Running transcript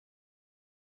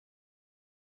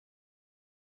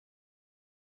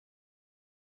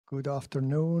Good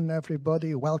afternoon,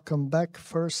 everybody. Welcome back.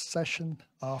 First session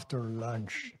after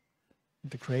lunch,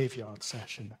 the graveyard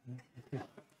session.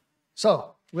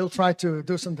 So we'll try to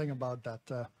do something about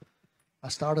that. I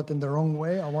started in the wrong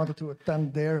way. I wanted to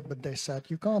attend there, but they said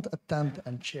you can't attend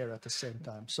and chair at the same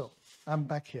time. So I'm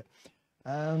back here.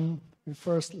 We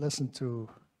first listen to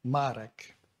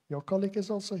Marek. Your colleague is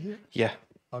also here? Yeah.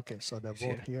 Okay, so they're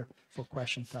both here for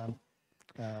question time.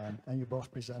 And you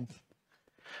both present.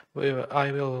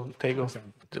 I will take off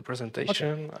the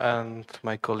presentation, and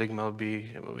my colleague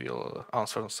will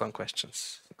answer some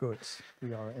questions. Good.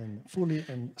 We are fully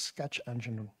in sketch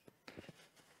engine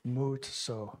mood,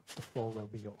 so the floor will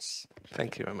be yours.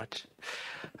 Thank you very much.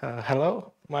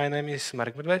 Hello, my name is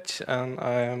Marek Medveď, and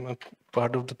I am a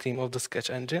part of the team of the Sketch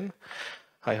Engine.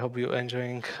 I hope you're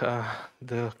enjoying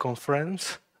the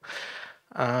conference.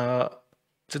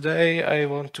 Today I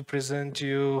want to present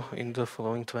you in the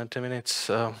following 20 minutes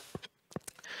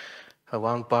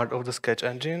one part of the Sketch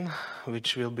Engine,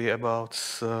 which will be about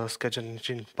Sketch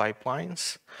Engine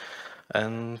pipelines.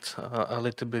 And a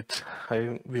little bit,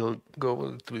 I will go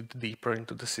a little bit deeper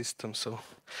into the system, so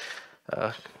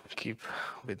keep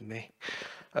with me.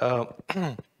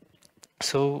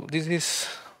 So this is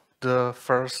the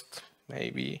first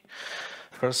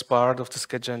part of the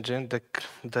Sketch Engine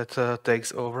that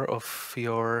takes over of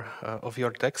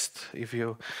your text. If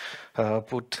you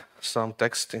put some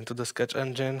text into the Sketch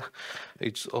Engine,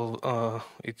 it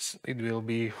will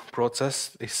be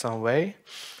processed in some way.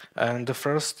 And the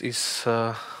first is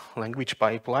language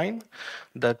pipeline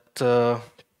that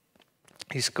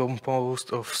is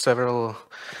composed of several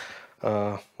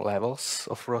levels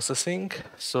of processing.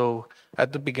 So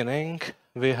at the beginning,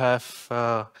 we have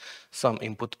some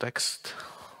input text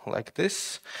like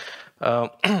this.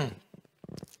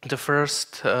 The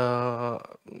first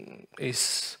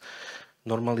is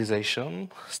normalization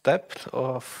step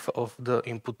of the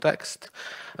input text,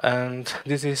 and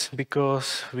this is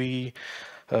because we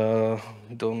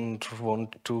don't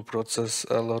want to process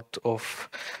a lot of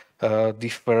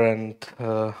different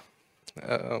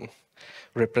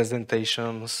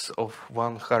representations of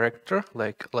one character,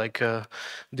 like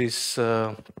this.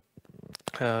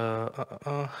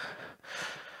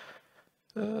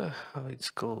 How it's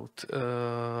called?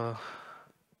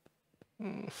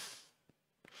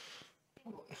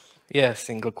 Yeah,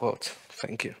 single quotes.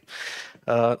 Thank you.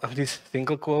 These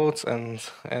single quotes and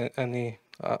any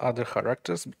other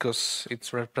characters, because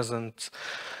it represents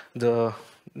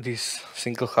this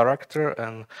single character,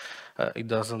 and it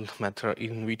doesn't matter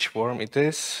in which form it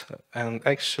is. And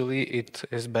actually, it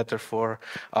is better for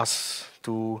us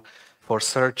for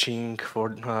searching,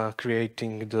 for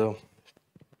creating the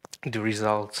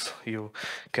results you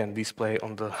can display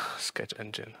on the Sketch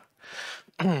Engine.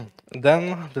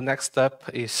 Then the next step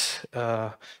is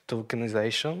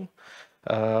tokenization.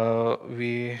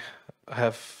 We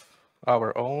have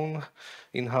our own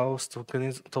in-house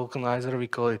tokenizer. We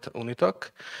call it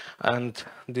Unitok, and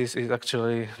this is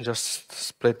actually just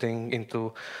splitting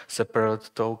into separate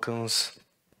tokens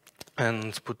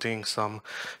and putting some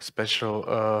special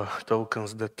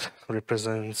tokens that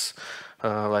represents,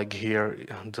 like here,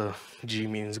 the G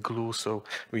means glue, so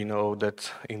we know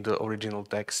that in the original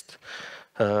text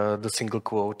the single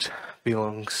quote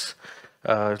belongs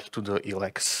to the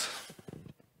ilex.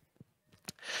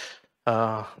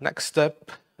 Next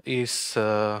step is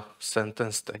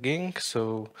sentence tagging.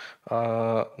 So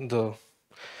the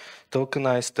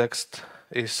tokenized text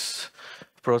is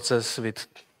processed with,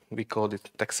 we call it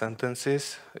text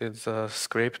sentences. It's a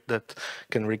script that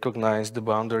can recognize the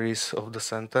boundaries of the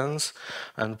sentence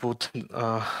and put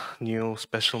new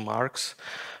special marks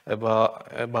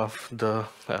above the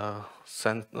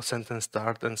sentence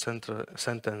start and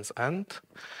sentence end.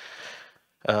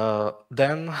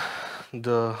 Then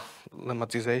the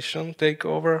lemmatization take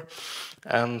over,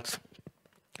 and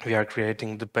we are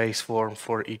creating the base form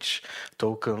for each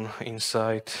token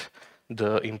inside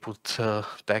the input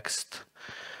text.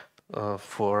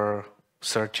 For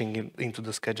searching into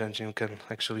the Sketch Engine, you can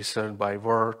actually search by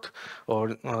word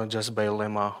or just by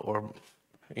lemma, or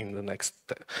in the next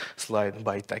slide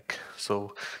by tag.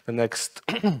 So the next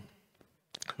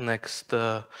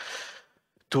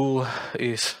tool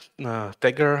is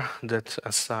tagger that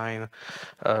assign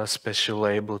a special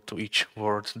label to each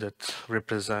word that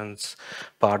represents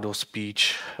part of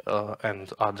speech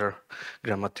and other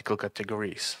grammatical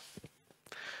categories.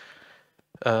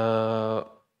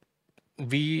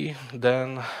 We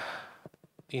then,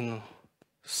 in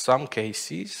some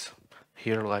cases,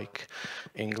 here like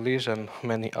English and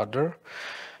many other,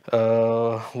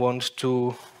 want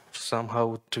to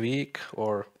somehow tweak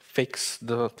or fix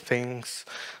the things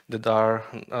that are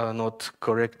not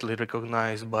correctly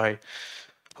recognized by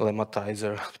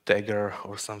lemmatizer, tagger,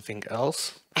 or something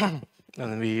else.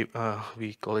 And we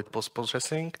call it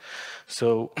post-processing.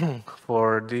 So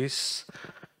for this,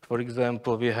 for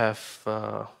example, we have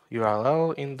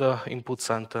URL in the input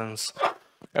sentence.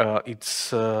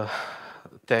 It's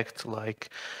tagged like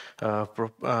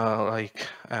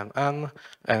NN,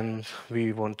 and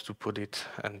we want to put it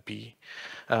NP,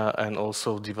 and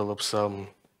also develop some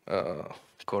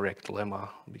correct lemma,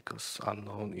 because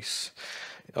unknown is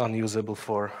unusable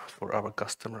for our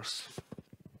customers.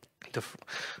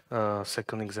 The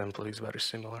second example is very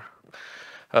similar.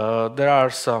 There are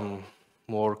some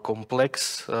more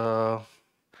complex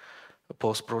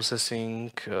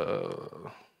post-processing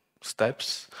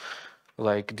steps,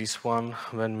 like this one,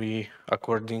 when we,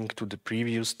 according to the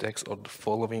previous text or the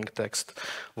following text,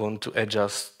 want to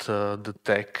adjust the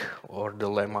tag or the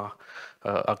lemma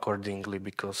accordingly,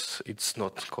 because it's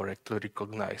not correctly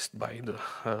recognized by the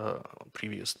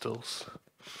previous tools.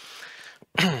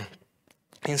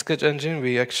 In Sketch Engine,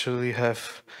 we actually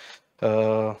have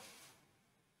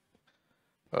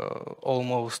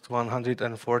almost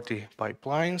 140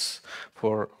 pipelines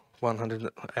for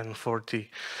 140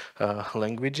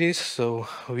 languages. So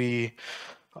we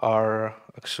are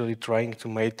actually trying to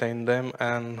maintain them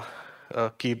and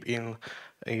keep in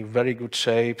a very good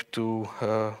shape to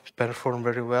perform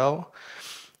very well.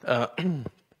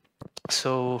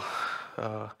 So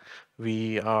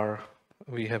we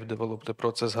have developed a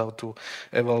process how to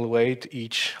evaluate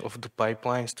each of the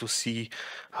pipelines to see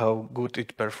how good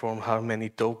it performs, how many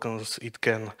tokens it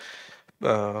can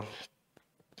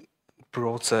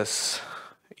process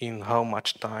in how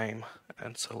much time,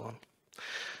 and so on.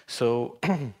 So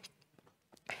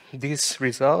these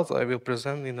results I will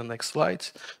present in the next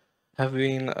slides have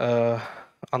been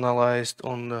analyzed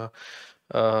on the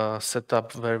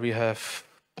setup where we have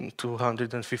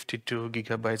 252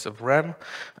 gigabytes of RAM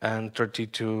and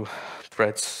 32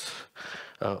 threads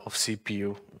of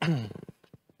CPU.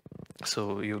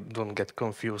 So you don't get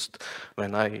confused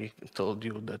when I told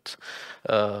you that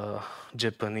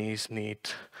Japanese need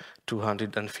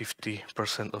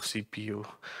 250% of CPU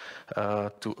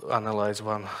to analyze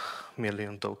 1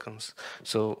 million tokens.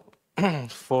 So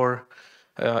for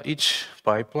each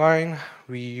pipeline,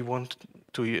 we want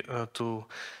to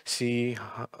see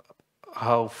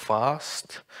how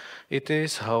fast it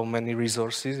is, how many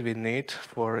resources we need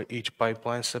for each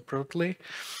pipeline separately.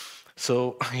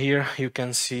 So here you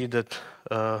can see that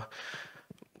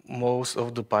most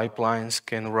of the pipelines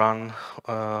can run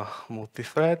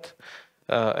multi-thread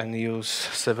and use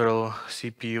several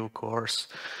CPU cores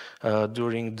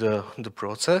during the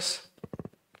process.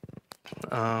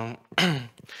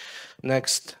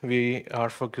 Next, we are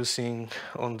focusing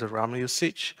on the RAM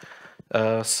usage.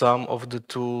 Some of the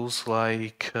tools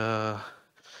like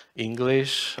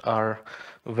English are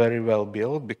very well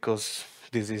built, because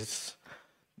this is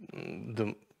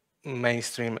the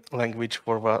mainstream language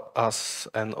for us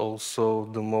and also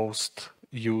the most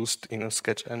used in a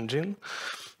Sketch Engine.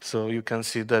 So you can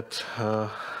see that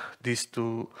these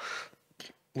two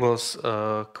was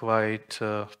quite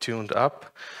tuned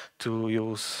up to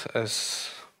use as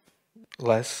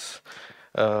less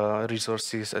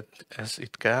resources as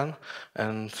it can,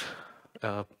 and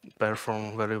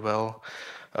perform very well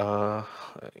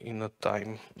in a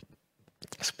time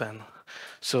span.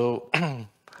 So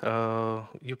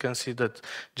you can see that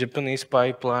Japanese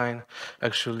pipeline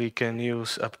actually can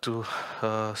use up to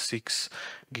 6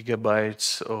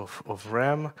 gigabytes of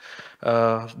RAM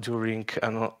during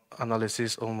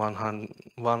analysis on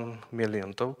 1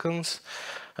 million tokens.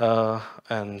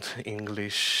 And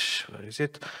English, where is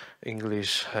it?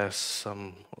 English has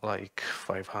some like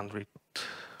 500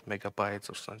 megabytes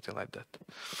or something like that.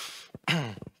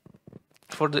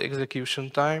 For the execution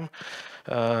time,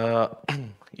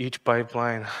 each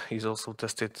pipeline is also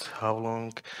tested how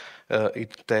long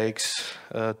it takes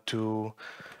to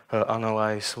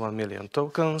analyze 1 million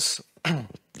tokens.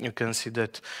 You can see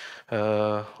that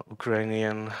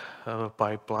Ukrainian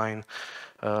pipeline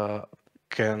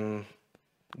can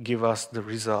give us the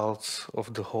results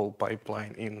of the whole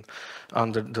pipeline in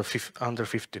under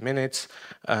 50 minutes,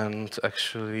 and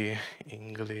actually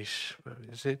English, where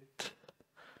is it?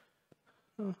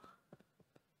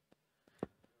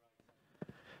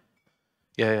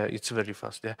 Yeah, it's very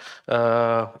fast. Yeah,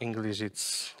 English,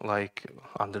 it's like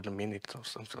under the minute or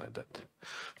something like that.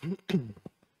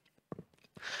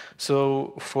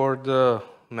 So for the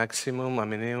maximum and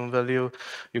minimum value,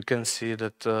 you can see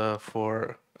that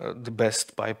for the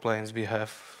best pipelines we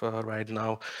have right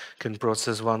now can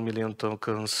process 1 million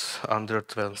tokens under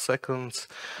 12 seconds,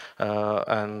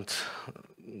 and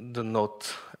the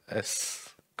not as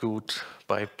good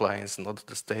pipelines, not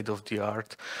the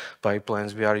state-of-the-art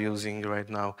pipelines we are using right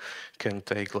now, can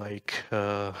take like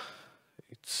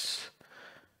it's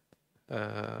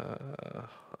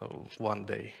 1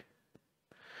 day,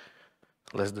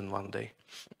 less than 1 day.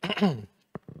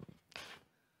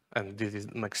 And this is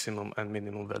maximum and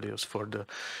minimum values for the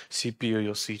CPU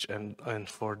usage and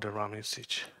for the RAM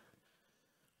usage.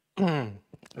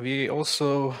 We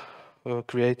also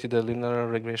created a linear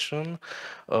regression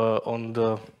on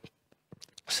the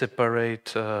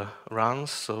separate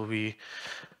runs. So we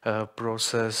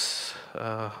process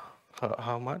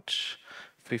how much?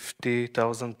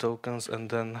 50,000 tokens, and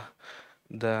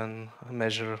then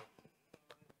measure.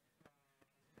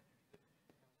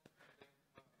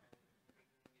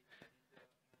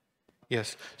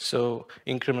 Yes, so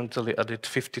incrementally added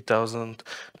 50,000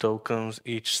 tokens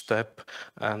each step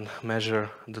and measure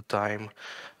the time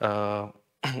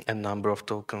and number of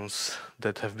tokens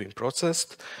that have been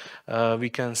processed. We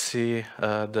can see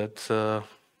that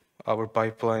our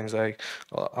pipelines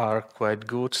are quite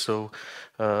good, so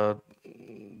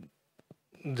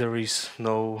there is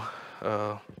no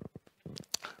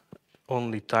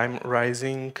only time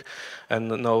rising and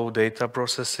no data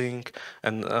processing,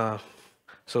 and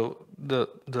so the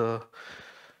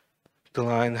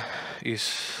line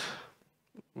is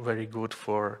very good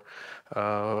for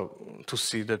to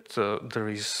see that there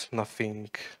is nothing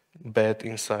bad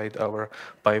inside our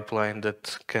pipeline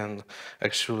that can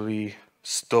actually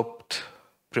stop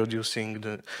producing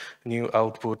the new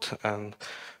output and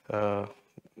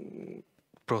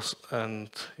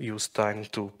use time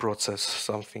to process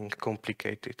something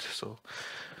complicated. So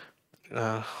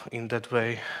in that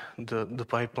way, the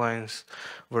pipelines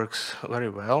works very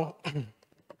well.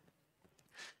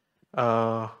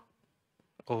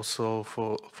 Also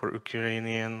for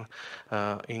Ukrainian,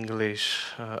 English,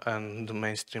 and the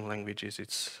mainstream languages,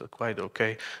 it's quite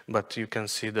okay. But you can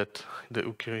see that the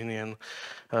Ukrainian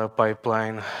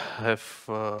pipeline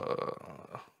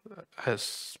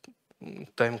has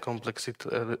time complexity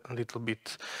a little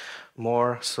bit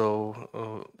more,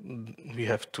 so we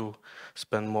have to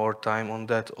spend more time on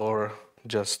that, or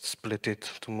just split it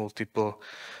to multiple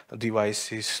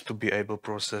devices to be able to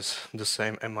process the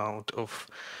same amount of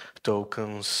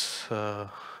tokens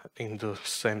in the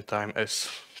same time as,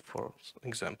 for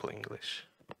example, English.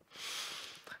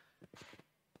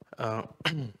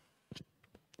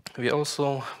 We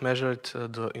also measured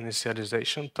the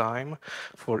initialization time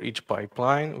for each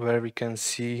pipeline, where we can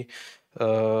see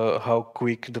how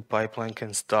quick the pipeline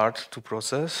can start to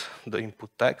process the input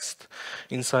text.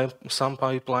 Inside some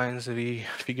pipelines, we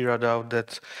figured out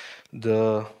that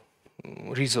the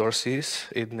resources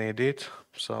it needed,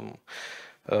 some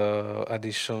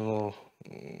additional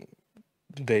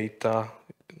data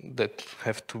that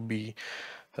have to be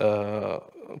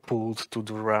pulled to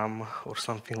the RAM or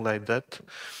something like that.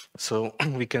 So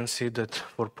we can see that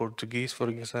for Portuguese, for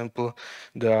example,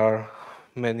 there are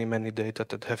many data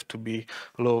that have to be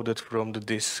loaded from the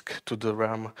disk to the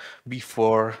RAM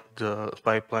before the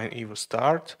pipeline even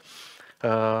start.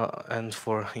 And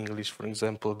for English, for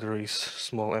example, there is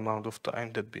small amount of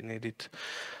time that we needed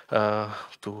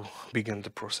to begin the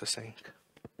processing.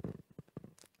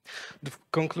 The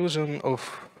conclusion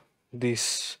of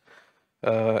this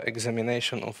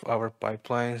examination of our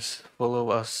pipelines follow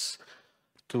us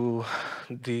to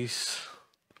these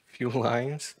few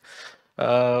lines.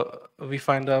 We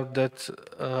find out that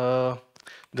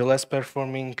the less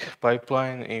performing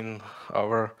pipeline in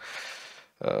our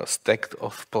stack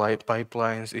of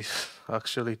pipelines is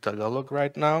actually Tagalog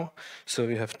right now, so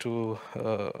we have to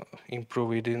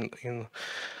improve it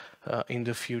in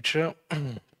the future.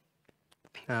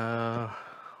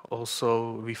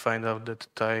 Also, we find out that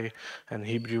Thai and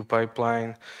Hebrew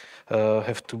pipeline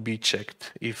have to be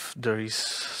checked if there is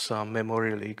some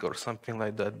memory leak or something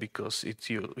like that, because it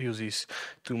uses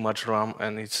too much RAM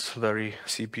and it's very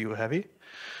CPU heavy.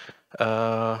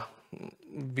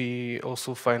 We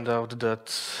also find out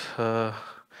that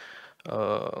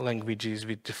languages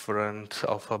with different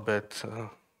alphabet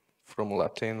from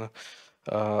Latin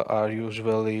are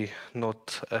usually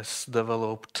not as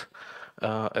developed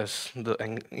as the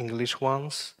English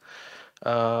ones.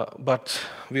 But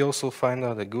we also find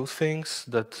out the good things,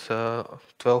 that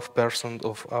 12%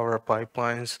 of our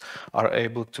pipelines are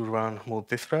able to run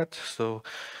multi-thread. So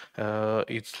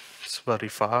it's very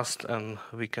fast and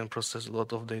we can process a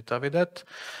lot of data with that.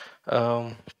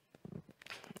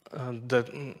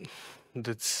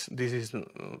 This is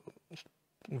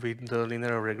with the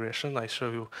linear regression. I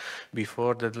showed you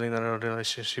before that linear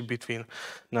relationship between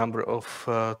number of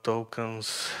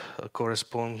tokens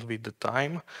correspond with the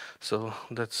time. So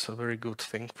that's a very good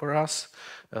thing for us.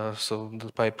 So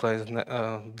the pipelines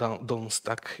don't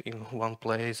stuck in one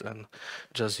place and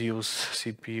just use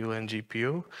CPU and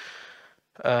GPU.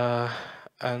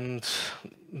 And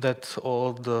that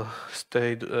all the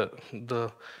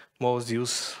most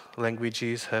used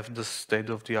languages have the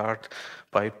state-of-the-art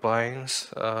pipelines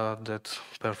that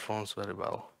performs very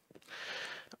well.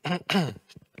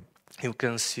 You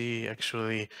can see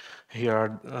actually here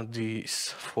are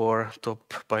these 4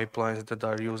 top pipelines that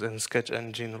are used in Sketch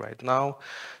Engine right now.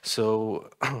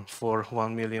 So for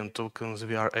 1 million tokens,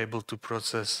 we are able to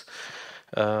process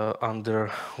under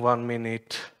 1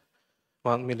 minute,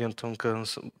 1 million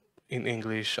tokens in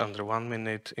English under 1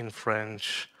 minute, in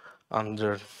French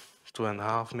under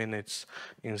 2.5 minutes,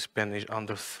 in Spanish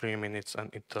under 3 minutes,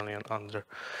 and Italian under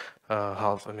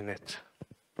half a minute.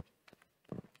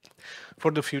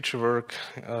 For the future work,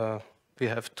 we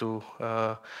have to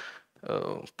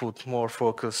put more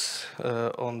focus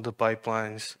on the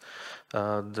pipelines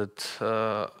that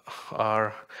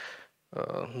are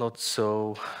not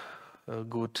so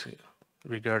good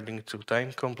regarding to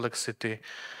time complexity.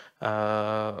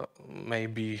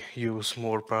 Maybe use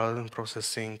more parallel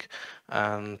processing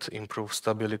and improve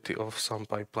stability of some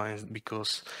pipelines,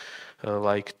 because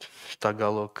like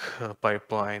Tagalog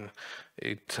pipeline,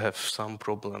 it have some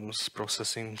problems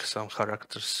processing some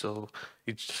characters, so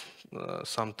it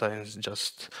sometimes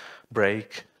just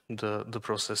break the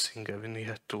processing and we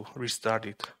had to restart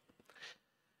it.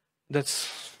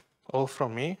 That's all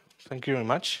from me. Thank you very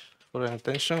much for your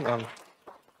attention.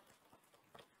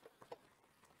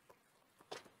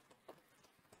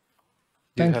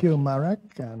 Thank you, Marek.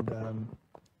 And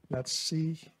let's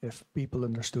see if people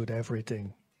understood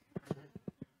everything.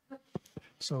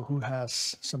 So who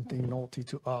has something naughty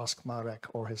to ask Marek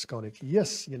or his colleague?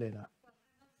 Yes, Yelena.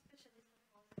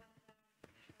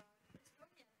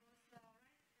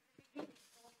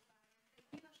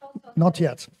 Not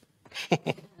yet.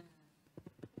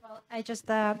 I just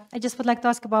would like to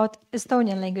ask about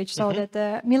Estonian language. So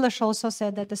that Miloš also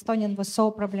said that Estonian was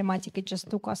so problematic. It just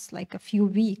took us like a few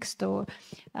weeks to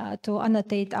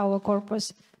annotate our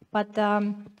corpus. But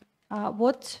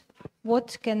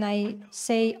what can I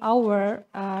say our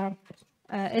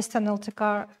Estonian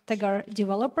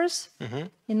developers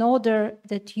in order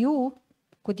that you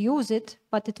could use it,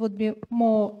 but it would be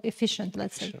more efficient,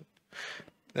 let's say?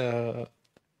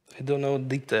 I don't know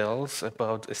details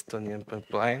about Estonian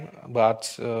pipeline,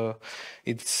 but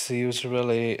it's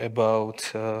usually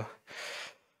about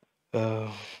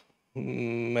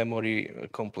memory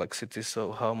complexity.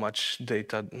 So how much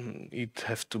data it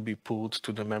have to be pulled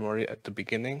to the memory at the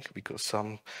beginning, because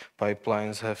some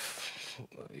pipelines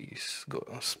is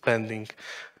spending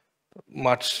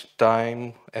much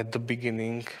time at the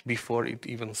beginning before it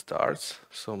even starts.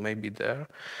 So maybe there,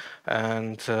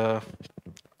 and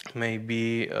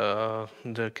maybe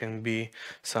there can be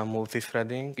some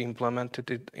multi-threading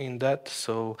implemented in that,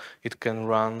 so it can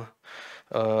run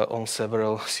on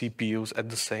several CPUs at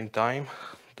the same time.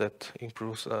 That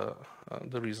improves the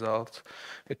result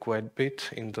quite a bit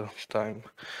in the time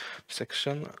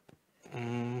section.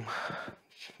 Do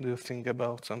you think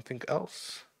about something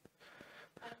else?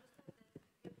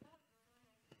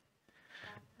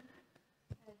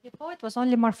 Before it was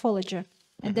only morphology,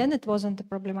 and then it wasn't a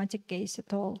problematic case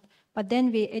at all. But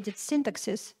then we added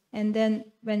syntaxes, and then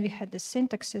when we had the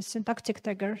syntactic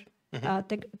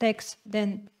tags,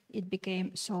 then it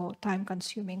became so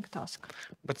time-consuming task.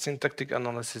 But syntactic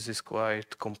analysis is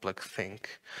quite complex thing.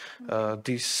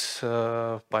 These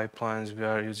pipelines we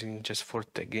are using just for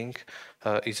tagging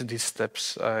is these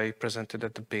steps I presented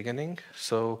at the beginning.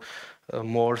 So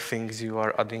more things you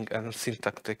are adding, and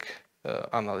syntactic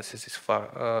analysis is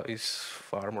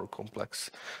far more complex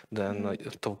than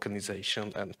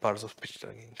tokenization and parts of speech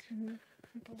tagging.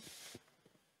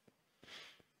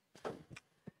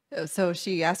 So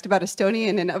she asked about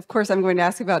Estonian, and of course I'm going to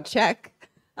ask about Czech.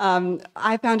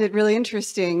 I found it really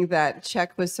interesting that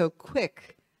Czech was so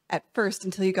quick at first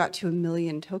until you got to 1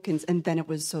 million tokens, and then it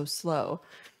was so slow.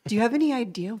 Do you have any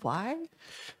idea why?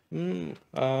 It's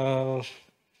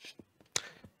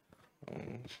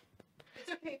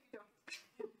okay if you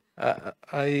don't.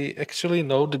 I actually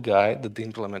know the guy that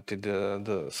implemented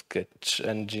the Sketch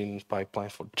Engine pipeline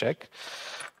for Czech,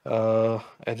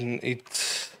 and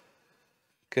it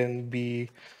can be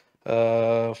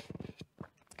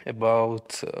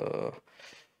about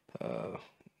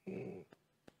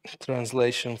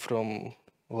translation from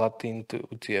Latin to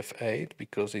UTF-8,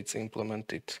 because it's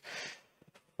implemented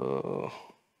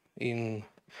in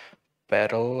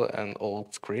Perl and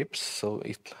old scripts, so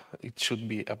it should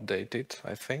be updated.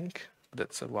 I think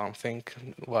that's one thing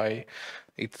why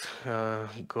it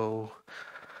go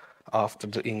after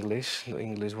the English. The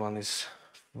English one is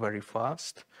very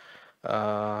fast,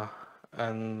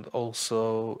 and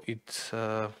also it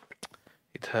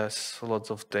has lots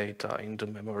of data in the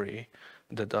memory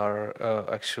that are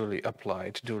actually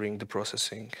applied during the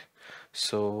processing.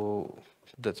 So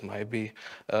that might be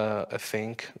a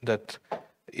thing that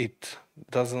it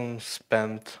doesn't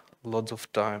spend lots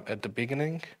of time at the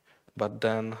beginning, but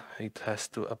then it has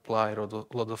to apply a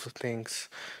lot of things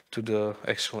to the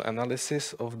actual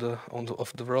analysis of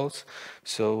the words.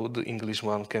 So the English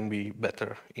one can be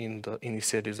better in the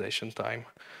initialization time,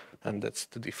 and that's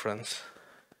the difference.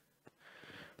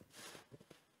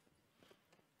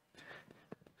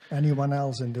 Anyone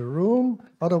else in the room?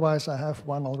 Otherwise, I have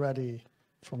one already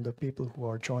from the people who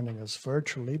are joining us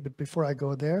virtually. But before I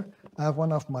go there, I have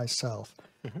one of myself.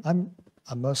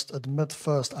 I must admit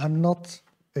first, I'm not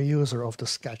a user of the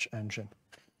sketch engine.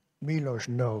 Milos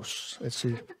knows.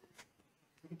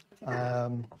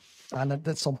 And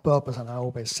that's on purpose, and I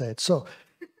always say it. So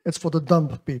it's for the dumb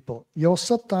people. Your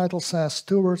subtitle says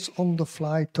towards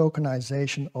on-the-fly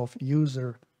tokenization of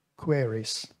user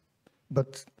queries.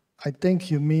 But I think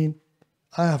you mean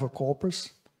I have a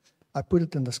corpus, I put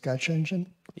it in the sketch engine,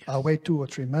 yes. I wait 2 or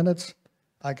 3 minutes,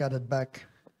 I get it back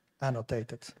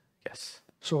annotated. Yes.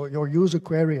 So your user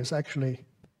query is actually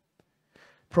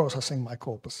processing my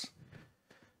corpus.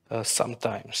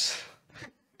 Sometimes.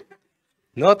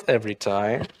 Not every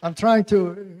time. I'm trying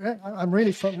to, I'm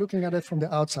really looking at it from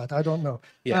the outside. I don't know.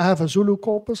 Yeah. I have a Zulu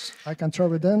corpus, I can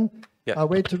throw it in, yeah. I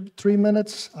wait 3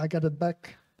 minutes, I get it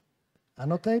back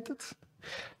annotated.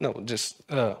 No, just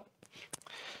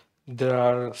there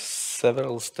are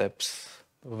several steps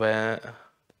where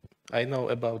I know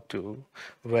about two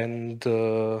when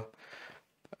the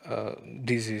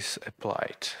this is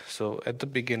applied. So at the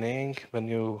beginning, when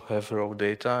you have raw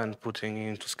data and putting it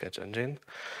into Sketch Engine,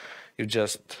 you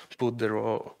just put the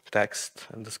raw text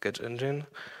in the Sketch Engine,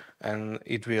 and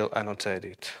it will annotate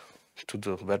it to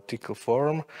the vertical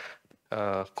form,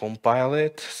 compile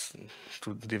it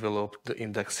to develop the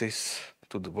indexes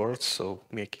to the words, so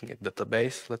making a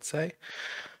database, let's say,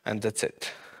 and that's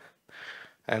it.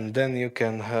 And then you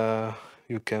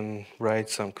can write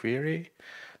some query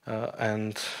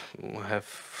and have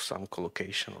some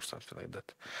collocation or something like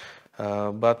that.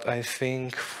 But I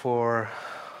think for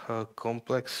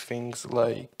complex things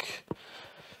like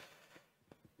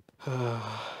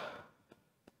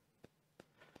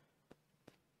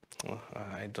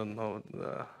I don't know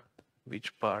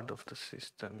which part of the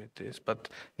system it is, but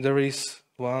there is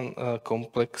one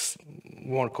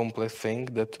more complex thing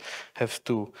that has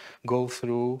to go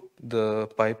through the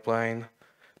pipeline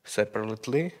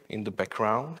separately in the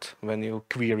background when you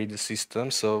query the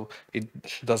system, so it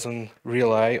doesn't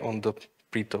rely on the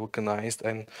pre-tokenized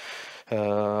and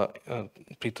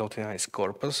pre-tokenized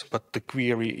corpus, but the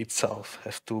query itself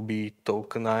has to be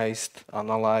tokenized,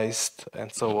 analyzed,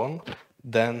 and so on.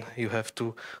 Then you have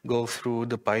to go through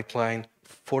the pipeline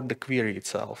for the query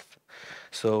itself.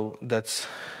 So that's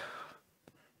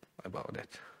about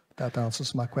it. That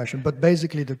answers my question. But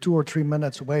basically, the 2 or 3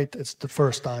 minutes wait, it's the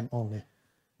first time only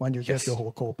when you get your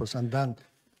whole corpus. And then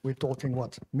we're talking,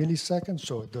 what, milliseconds?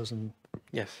 So it doesn't...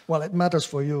 Yes. Well, it matters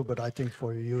for you, but I think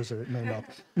for your user, it may not.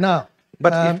 Now,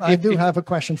 but I do have a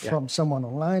question from someone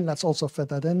online. Let's also fit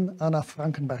that in. Anna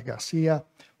Frankenberg-Garcia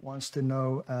wants to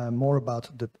know more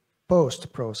about the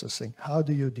post-processing. How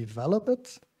do you develop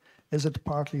it? Is it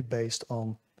partly based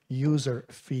on user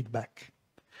feedback?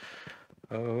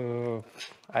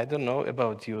 I don't know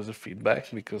about user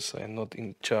feedback because I'm not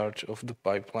in charge of the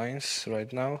pipelines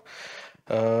right now.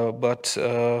 But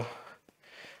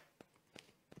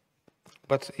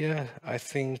yeah, I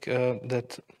think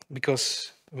that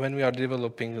because when we are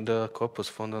developing the corpus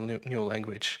for the new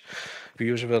language, we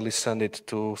usually send it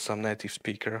to some native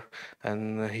speaker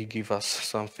and he gives us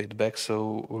some feedback.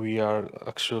 So we are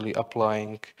actually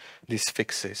applying these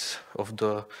fixes of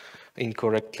the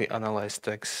incorrectly analyzed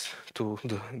text to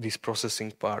this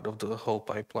processing part of the whole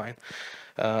pipeline.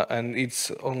 And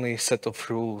it's only a set of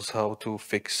rules how to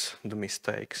fix the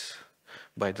mistakes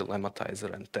by the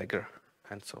lemmatizer and tagger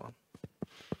and so on.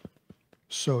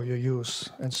 So you use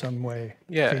in some way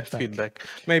feedback.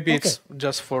 Maybe it's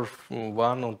just for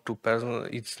 1 or 2 persons.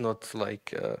 It's not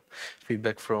like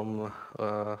feedback from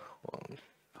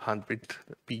 100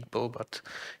 people, but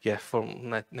yeah, from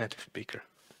native speaker.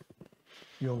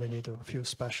 You only need a few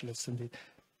specialists indeed.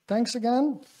 Thanks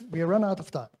again. We run out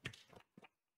of time.